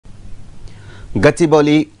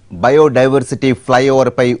Gachibowli Biodiversity Flyover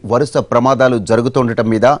పై వరుస ప్రమాదాలు జరుగుతుండటం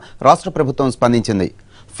మీద రాష్ట్ర ప్రభుత్వం స్పందించింది.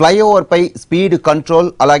 ఫ్లైఓవర్ పై స్పీడ్ కంట్రోల్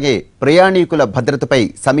అలాగే ప్రయాణికుల భద్రతపై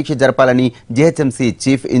సమీక్ష జరపాలని జీహెచ్ఎంసీ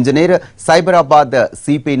చీఫ్ ఇంజనీర్ సైబరాబాద్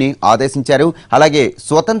సిపిని ఆదేశించారు. అలాగే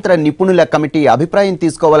స్వతంత్ర నిపుణుల కమిటీ అభిప్రాయం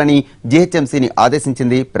తీసుకోవాలని జీహెచ్ఎంసీని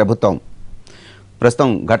ఆదేశించింది ప్రభుత్వం.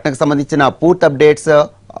 ప్రస్తుతం ఘటనకు సంబంధించిన పూర్తి అప్డేట్స్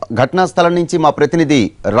ఘటనా స్థలం నుంచి మా ప్రతినిధి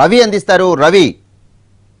రవి అందిస్తారు. రవి,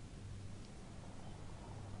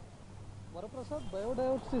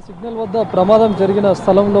 బయోడైవర్సిటీ సిగ్నల్ వద్ద ప్రమాదం జరిగిన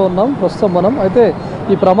స్థలంలో ఉన్నాం ప్రస్తుతం మనం. అయితే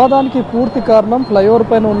ఈ ప్రమాదానికి పూర్తి కారణం ఫ్లైఓవర్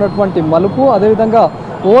పైన ఉన్నటువంటి మలుపు, అదేవిధంగా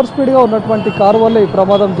ఓవర్ స్పీడ్గా ఉన్నటువంటి కారు వల్ల ఈ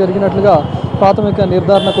ప్రమాదం జరిగినట్లుగా ప్రాథమిక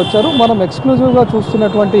నిర్ధారణకు వచ్చారు. మనం ఎక్స్క్లూజివ్గా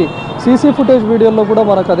చూస్తున్నటువంటి సీసీ ఫుటేజ్ వీడియోలో కూడా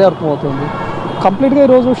మనకు అదే అర్థమవుతుంది. కంప్లీట్గా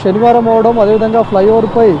ఈరోజు శనివారం అవడం, అదేవిధంగా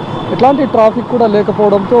ఫ్లైఓవర్పై ఎట్లాంటి ట్రాఫిక్ కూడా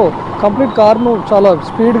లేకపోవడంతో కంప్లీట్ కారును చాలా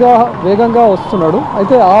స్పీడ్గా వేగంగా వస్తున్నాడు.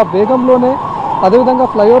 అయితే ఆ వేగంలోనే అదేవిధంగా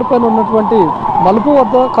ఫ్లైఓవర్ పైన ఉన్నటువంటి మలుపు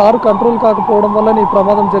వద్ద కారు కంట్రోల్ కాకపోవడం వల్ల ఈ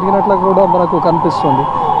ప్రమాదం జరిగినట్లు కూడా మనకు కనిపిస్తుంది.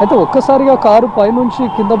 అయితే ఒక్కసారిగా కారు పైనుంచి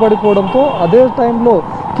కింద పడిపోవడంతో అదే టైంలో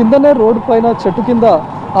కిందనే రోడ్డు పైన చెట్టు కింద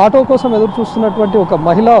ఆటో కోసం ఎదురు చూస్తున్నటువంటి ఒక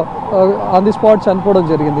మహిళ ఆన్ ది స్పాట్ చనిపోవడం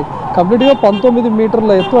జరిగింది. కంప్లీట్గా 19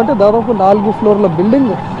 మీటర్ల ఎత్తు, అంటే దాదాపు 4 ఫ్లోర్ల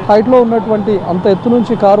బిల్డింగ్ హైట్లో ఉన్నటువంటి అంత ఎత్తు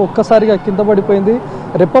నుంచి కారు ఒక్కసారిగా కింద పడిపోయింది.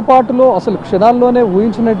 రెప్పపాటులో అసలు క్షణాల్లోనే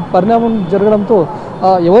ఊహించిన పరిణామం జరగడంతో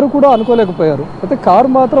ఎవరు కూడా అనుకోలేకపోయారు. అయితే కారు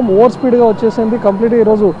మాత్రం ఓవర్ స్పీడ్గా వచ్చేసింది. కంప్లీట్గా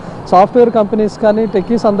ఈరోజు సాఫ్ట్వేర్ కంపెనీస్ కానీ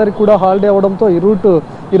టెక్కీస్ అందరికి కూడా హాలిడే అవ్వడంతో ఈ రూట్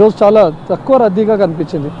ఈరోజు చాలా తక్కువ రద్దీగా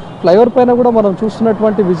కనిపించింది. ఫ్లైఓవర్ పైన కూడా మనం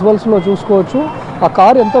చూస్తున్నటువంటి విజువల్స్లో చూసుకోవచ్చు ఆ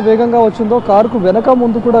కారు ఎంత వేగంగా వచ్చిందో. కారుకు వెనక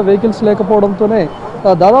ముందు కూడా వెహికల్స్ లేకపోవడంతోనే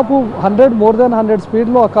దాదాపు 100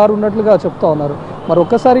 స్పీడ్లో ఆ కారు ఉన్నట్లుగా చెప్తా ఉన్నారు. మరి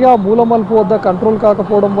ఒక్కసారిగా మూల మలుపు వద్ద కంట్రోల్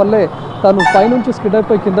కాకపోవడం వల్లే తను పైనుంచి స్కిడ్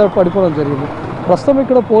అయిపోయి కింద పడిపోవడం జరిగింది. ప్రస్తుతం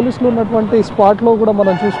ఇక్కడ పోలీసులు ఉన్నటువంటి స్పాట్లో కూడా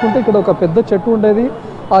మనం చూసుకుంటే ఇక్కడ ఒక పెద్ద చెట్టు ఉండేది.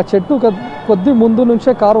 ఆ చెట్టు కొద్ది ముందు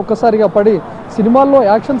నుంచే కారు ఒక్కసారిగా పడి, సినిమాల్లో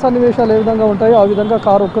యాక్షన్ సన్నివేశాలు ఏ విధంగా ఉంటాయో ఆ విధంగా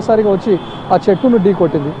కారు ఒక్కసారిగా వచ్చి ఆ చెట్టును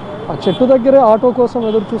ఢీకొట్టింది. ఆ చెట్టు దగ్గరే ఆటో కోసం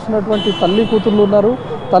ఎదురు చూస్తున్నటువంటి తల్లి కూతుర్లు ఉన్నారు.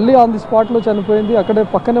 తల్లి ఆన్ ది స్పాట్లో చనిపోయింది. అక్కడే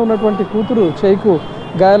పక్కనే ఉన్నటువంటి కూతురు చేయికు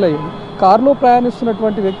గాయాలయ్యింది. కారులో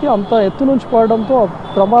ప్రయాణిస్తున్నటువంటి వ్యక్తి అంత ఎత్తు నుంచి పడడంతో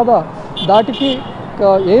ప్రమాద దాటికి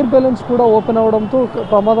ఎయిర్ బ్యాలెన్స్ కూడా ఓపెన్ అవ్వడంతో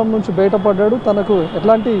ప్రమాదం నుంచి బయటపడ్డాడు. తనకు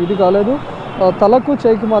ఎట్లాంటి ఇది కాలేదు, తలకు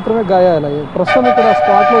చేయికి మాత్రమే గాయాలయ్యాయి. ప్రస్తుతం ఇక్కడ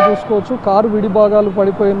స్పాట్లో చూసుకోవచ్చు కారు విడి భాగాలు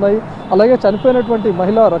పడిపోయి ఉన్నాయి. అలాగే చనిపోయినటువంటి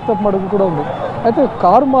మహిళ రక్తపు మడుగు కూడా ఉంది. అయితే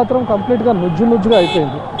కారు మాత్రం కంప్లీట్గా నుజ్జుగా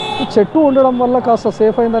అయిపోయింది. చెట్టు ఉండడం వల్ల కాస్త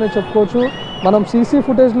సేఫ్ అయిందని చెప్పుకోవచ్చు. మనం సీసీ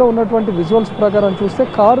ఫుటేజ్లో ఉన్నటువంటి విజువల్స్ ప్రకారం చూస్తే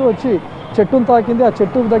కారు వచ్చి చెట్టును తాకింది. ఆ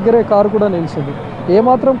చెట్టు దగ్గరే కారు కూడా నిలిచింది.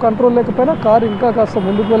 ఏమాత్రం కంట్రోల్ లేకపోయినా కారు ఇంకా కాస్త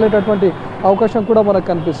ముందుకు వెళ్ళేటటువంటి అవకాశం కూడా మనకు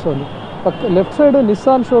కనిపిస్తుంది. లెఫ్ట్ సైడ్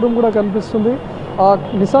నిస్సాన్ షోరూమ్ కూడా కనిపిస్తుంది. ఆ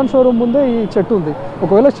నిస్సాన్ షోరూమ్ ముందే ఈ చెట్టు ఉంది.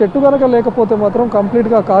 ఒకవేళ చెట్టు కనుక లేకపోతే మాత్రం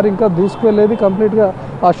కంప్లీట్గా కారు ఇంకా దూసుకువెళ్ళేది, కంప్లీట్గా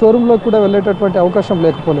ఆ షోరూంలోకి కూడా వెళ్ళేటటువంటి అవకాశం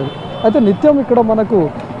లేకపోలేదు. అయితే నిత్యం ఇక్కడ మనకు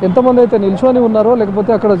ఎంతమంది అయితే నిల్చొని ఉన్నారో,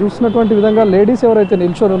 లేకపోతే అక్కడ చూస్తున్నటువంటి విధంగా లేడీస్ ఎవరైతే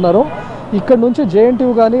నిల్చొని ఉన్నారో, ఇక్కడ నుంచి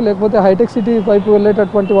జేఎన్టీయూ కానీ లేకపోతే హైటెక్ సిటీ వైపు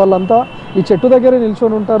వెళ్ళేటటువంటి వాళ్ళంతా ఈ చెట్టు దగ్గరే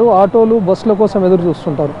నిల్చొని ఉంటారు. ఆటోలు బస్సుల కోసం ఎదురు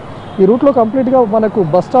చూస్తుంటారు. ఈ రూట్లో కంప్లీట్గా మనకు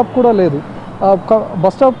బస్ స్టాప్ కూడా లేదు.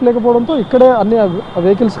 బస్ స్టాప్ లేకపోవడంతో ఇక్కడే అన్ని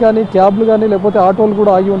వెహికల్స్ కానీ క్యాబ్లు కానీ లేకపోతే ఆటోలు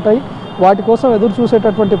కూడా ఆగి ఉంటాయి. వాటి కోసం ఎదురు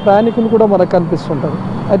చూసేటటువంటి ప్రయాణికులు కూడా మనకు కనిపిస్తుంటారు.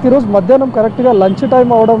 అయితే ఈరోజు మధ్యాహ్నం కరెక్ట్గా లంచ్ టైం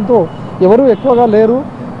అవడంతో ఎవరు ఎక్కువగా లేరు.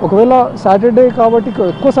 ఒకవేళ సాటర్డే కాబట్టి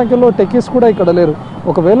ఎక్కువ సంఖ్యలో టెక్కీస్ కూడా ఇక్కడ లేరు.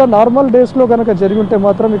 ఒకవేళ నార్మల్ డేస్లో కనుక జరిగి ఉంటే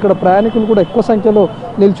మాత్రం ఇక్కడ ప్రయాణికులు కూడా ఎక్కువ సంఖ్యలో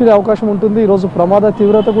నిల్చునే అవకాశం ఉంటుంది. ఈరోజు ప్రమాద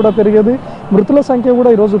తీవ్రత కూడా పెరిగేది, మృతుల సంఖ్య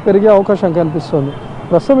కూడా ఈరోజు పెరిగే అవకాశం కనిపిస్తుంది.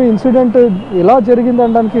 ప్రస్తుతం ఈ ఇన్సిడెంట్ ఎలా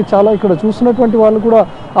జరిగిందనడానికి చాలా ఇక్కడ చూస్తున్నటువంటి వాళ్ళు కూడా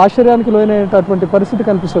ఆశ్చర్యానికి లోనైనటువంటి పరిస్థితి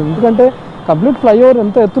కనిపిస్తుంది. ఎందుకంటే కంప్లీట్ ఫ్లైఓవర్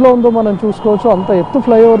ఎంత ఎత్తులో ఉందో మనం చూసుకోవచ్చు. అంత ఎత్తు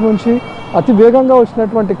ఫ్లైఓవర్ నుంచి అతి వేగంగా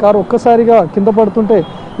వచ్చినటువంటి కారు ఒక్కసారిగా కింద పడుతుంటే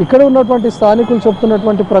ఇక్కడ ఉన్నటువంటి స్థానికులు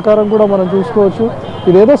చెప్తున్నటువంటి ప్రకారం కూడా మనం చూసుకోవచ్చు.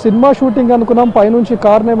 ఇదేదో సినిమా షూటింగ్ అనుకున్నాం, పైనుంచి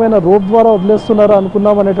కారుని ఏమైనా రోప్ ద్వారా వదిలేస్తున్నారా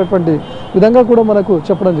అనుకున్నాం అనేటటువంటి విధంగా కూడా మనకు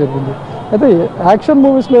చెప్పడం జరిగింది. అయితే యాక్షన్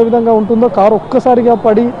మూవీస్లో ఏ విధంగా ఉంటుందో కారు ఒక్కసారిగా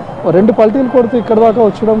పడి 2 పల్టీలు కొడుతూ ఇక్కడ దాకా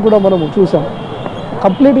వచ్చడం కూడా మనము చూసాం.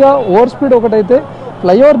 కంప్లీట్గా ఓవర్ స్పీడ్ ఒకటైతే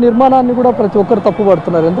ఫ్లైఓవర్ నిర్మాణాన్ని కూడా ప్రతి ఒక్కరు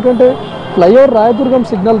తప్పుపడుతున్నారు. ఎందుకంటే ఫ్లైఓవర్ రాయదుర్గం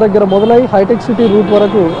సిగ్నల్ దగ్గర మొదలై హైటెక్ సిటీ రూట్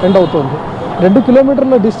వరకు ఎండ్ అవుతుంది. 2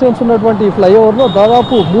 కిలోమీటర్ల డిస్టెన్స్ ఉన్నటువంటి ఈ ఫ్లైఓవర్లో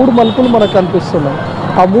దాదాపు 3 మలుపులు మనకు కనిపిస్తున్నాయి.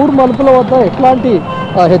 ఆ 3 మలుపుల వద్ద ఎట్లాంటి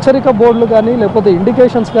హెచ్చరిక బోర్డులు కానీ లేకపోతే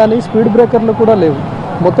ఇండికేషన్స్ కానీ స్పీడ్ బ్రేకర్లు కూడా లేవు.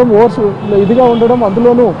 మొత్తం ఓవర్స్ ఇదిగా ఉండడం,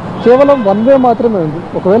 అందులోనూ కేవలం 1 వే మాత్రమే ఉంది.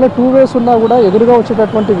 ఒకవేళ 2 వేస్ ఉన్నా కూడా ఎదురుగా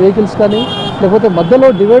వచ్చేటటువంటి వెహికల్స్ కానీ లేకపోతే మధ్యలో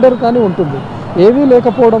డివైడర్ కానీ ఉంటుంది. ఏవీ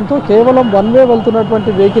లేకపోవడంతో కేవలం 1 వే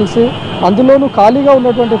వెళ్తున్నటువంటి వెహికల్స్, అందులోనూ ఖాళీగా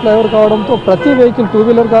ఉన్నటువంటి ఫ్లైఓవర్ కావడంతో ప్రతి వెహికల్ 2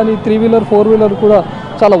 వీలర్ కానీ 3 వీలర్ 4 వీలర్ కూడా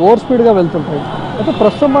చాలా ఓవర్ స్పీడ్గా వెళ్తుంటాయి. అయితే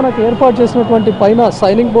ప్రస్తుతం మనకు ఏర్పాటు చేసినటువంటి పైన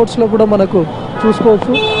సైనింగ్ బోర్డ్స్లో కూడా మనకు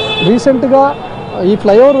చూసుకోవచ్చు. రీసెంట్గా ఈ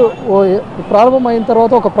ఫ్లైఓవర్ ప్రారంభమైన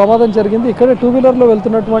తర్వాత ఒక ప్రమాదం జరిగింది. ఇక్కడే 2 వీలర్లో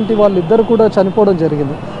వెళ్తున్నటువంటి వాళ్ళిద్దరు కూడా చనిపోవడం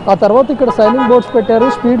జరిగింది. ఆ తర్వాత ఇక్కడ సైనింగ్ బోర్డ్స్ పెట్టారు.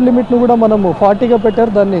 స్పీడ్ లిమిట్ను కూడా మనము 40గా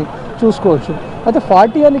పెట్టారు, దాన్ని చూసుకోవచ్చు. అయితే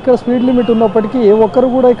 40 అని ఇక్కడ స్పీడ్ లిమిట్ ఉన్నప్పటికీ ఏ ఒక్కరు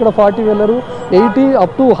కూడా ఇక్కడ 40 వెళ్ళరు. 80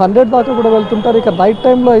 అప్ టు 100 దాకా కూడా వెళ్తుంటారు. ఇక నైట్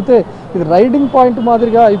టైంలో అయితే ఇది రైడింగ్ పాయింట్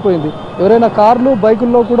మాదిరిగా అయిపోయింది. ఎవరైనా కార్లు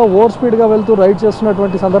బైకుల్లో కూడా ఓవర్ స్పీడ్గా వెళ్తూ రైడ్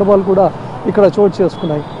చేస్తున్నటువంటి సందర్భాలు కూడా ఇక్కడ చోటు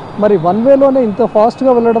చేసుకున్నాయి. మరి 1 వేలోనే ఇంత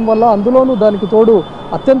ఫాస్ట్గా వెళ్ళడం వల్ల అందులోనూ దానికి తోడు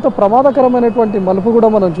అత్యంత ప్రమాదకరమైనటువంటి మలుపు కూడా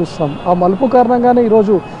మనం చూస్తాం. ఆ మలుపు కారణంగానే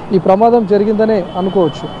ఈరోజు ఈ ప్రమాదం జరిగిందనే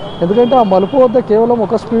అనుకోవచ్చు. ఎందుకంటే ఆ మలుపు వద్ద కేవలం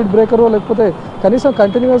ఒక స్పీడ్ బ్రేకరో లేకపోతే కనీసం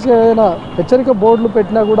కంటిన్యూస్గా ఏదైనా హెచ్చరిక బోర్డులు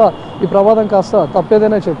పెట్టినా కూడా ఈ ప్రమాదం కాస్త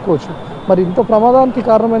తప్పేదైనా చెప్పుకోవచ్చు. మరి ఇంత ప్రమాదానికి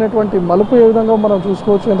కారణమైనటువంటి మలుపు ఏ విధంగా మనం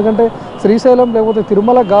చూసుకోవచ్చు. ఎందుకంటే శ్రీశైలం లేకపోతే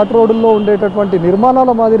తిరుమల ఘాట్ రోడ్డుల్లో ఉండేటటువంటి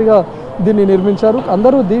నిర్మాణాల మాదిరిగా దీన్ని నిర్మించారు.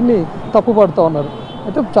 అందరూ దీన్ని తప్పుపడుతూ ఉన్నారు.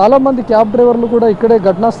 అయితే చాలామంది క్యాబ్ డ్రైవర్లు కూడా ఇక్కడే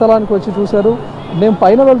ఘటనా స్థలానికి వచ్చి చూశారు. మేము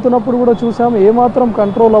పైన వెళ్తున్నప్పుడు కూడా చూసాము, ఏమాత్రం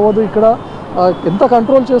కంట్రోల్ అవ్వదు. ఇక్కడ ఎంత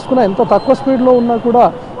కంట్రోల్ చేసుకున్నా, ఎంత తక్కువ స్పీడ్లో ఉన్నా కూడా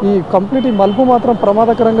ఈ కంప్లీట్ ఈ మలుపు మాత్రం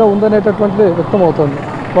ప్రమాదకరంగా ఉందనేటటువంటిది వ్యక్తమవుతుంది.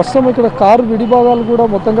 ప్రస్తుతం ఇక్కడ కారు విడిభాగాలు కూడా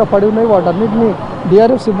మొత్తంగా పడి ఉన్నాయి. వాటన్నిటిని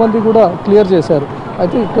డిఆర్ఎఫ్ సిబ్బంది కూడా క్లియర్ చేశారు.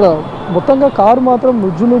 అయితే ఇక్కడ మొత్తంగా కారు మాత్రం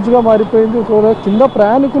నుజ్జుగా మారిపోయింది. ఒకవేళ కింద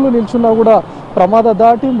ప్రయాణికులు నిల్చున్నా కూడా ప్రమాద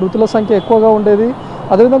దాటి మృతుల సంఖ్య ఎక్కువగా ఉండేది.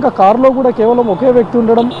 అదేవిధంగా కారులో కూడా కేవలం ఒకే వ్యక్తి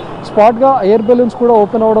ఉండడం, స్పాట్గా ఎయిర్ బెలూన్స్ కూడా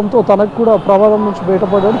ఓపెన్ అవడంతో తనకు కూడా ప్రమాదం నుంచి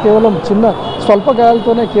బయటపడ్డాడు. కేవలం స్వల్ప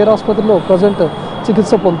గాయాలతోనే కేర్ ఆసుపత్రిలో ప్రజెంట్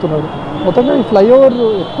చికిత్స పొందుతున్నాడు. మొత్తంగా ఈ ఫ్లైఓవర్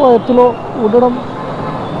ఎక్కువ ఎత్తులో ఉండడం,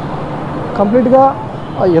 కంప్లీట్గా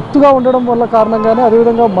ఎత్తుగా ఉండడం వల్ల కారణంగానే,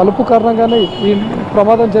 అదేవిధంగా మలుపు కారణంగానే ఈ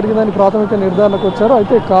ప్రమాదం జరిగిందని ప్రాథమిక నిర్ధారణకు వచ్చారు.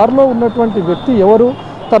 అయితే కారులో ఉన్నటువంటి వ్యక్తి ఎవరు,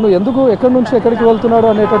 తను ఎందుకు ఎక్కడి నుంచి ఎక్కడికి వెళ్తున్నాడు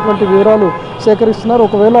అనేటటువంటి వివరాలు సేకరిస్తున్నారు.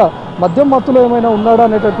 ఒకవేళ మద్యం మత్తులో ఏమైనా ఉన్నాడా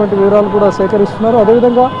అనేటటువంటి వివరాలు కూడా సేకరిస్తున్నారు.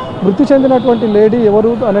 అదేవిధంగా మృతి చెందినటువంటి లేడీ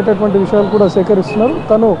ఎవరు అనేటటువంటి విషయాలు కూడా సేకరిస్తున్నారు.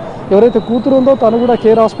 తను ఎవరైతే కూతురు ఉందో తను కూడా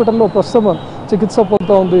కేర్ హాస్పిటల్లో ప్రస్తుతం చికిత్స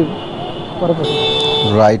పొందుతూ ఉంది.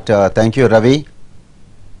 Right, thank you Ravi.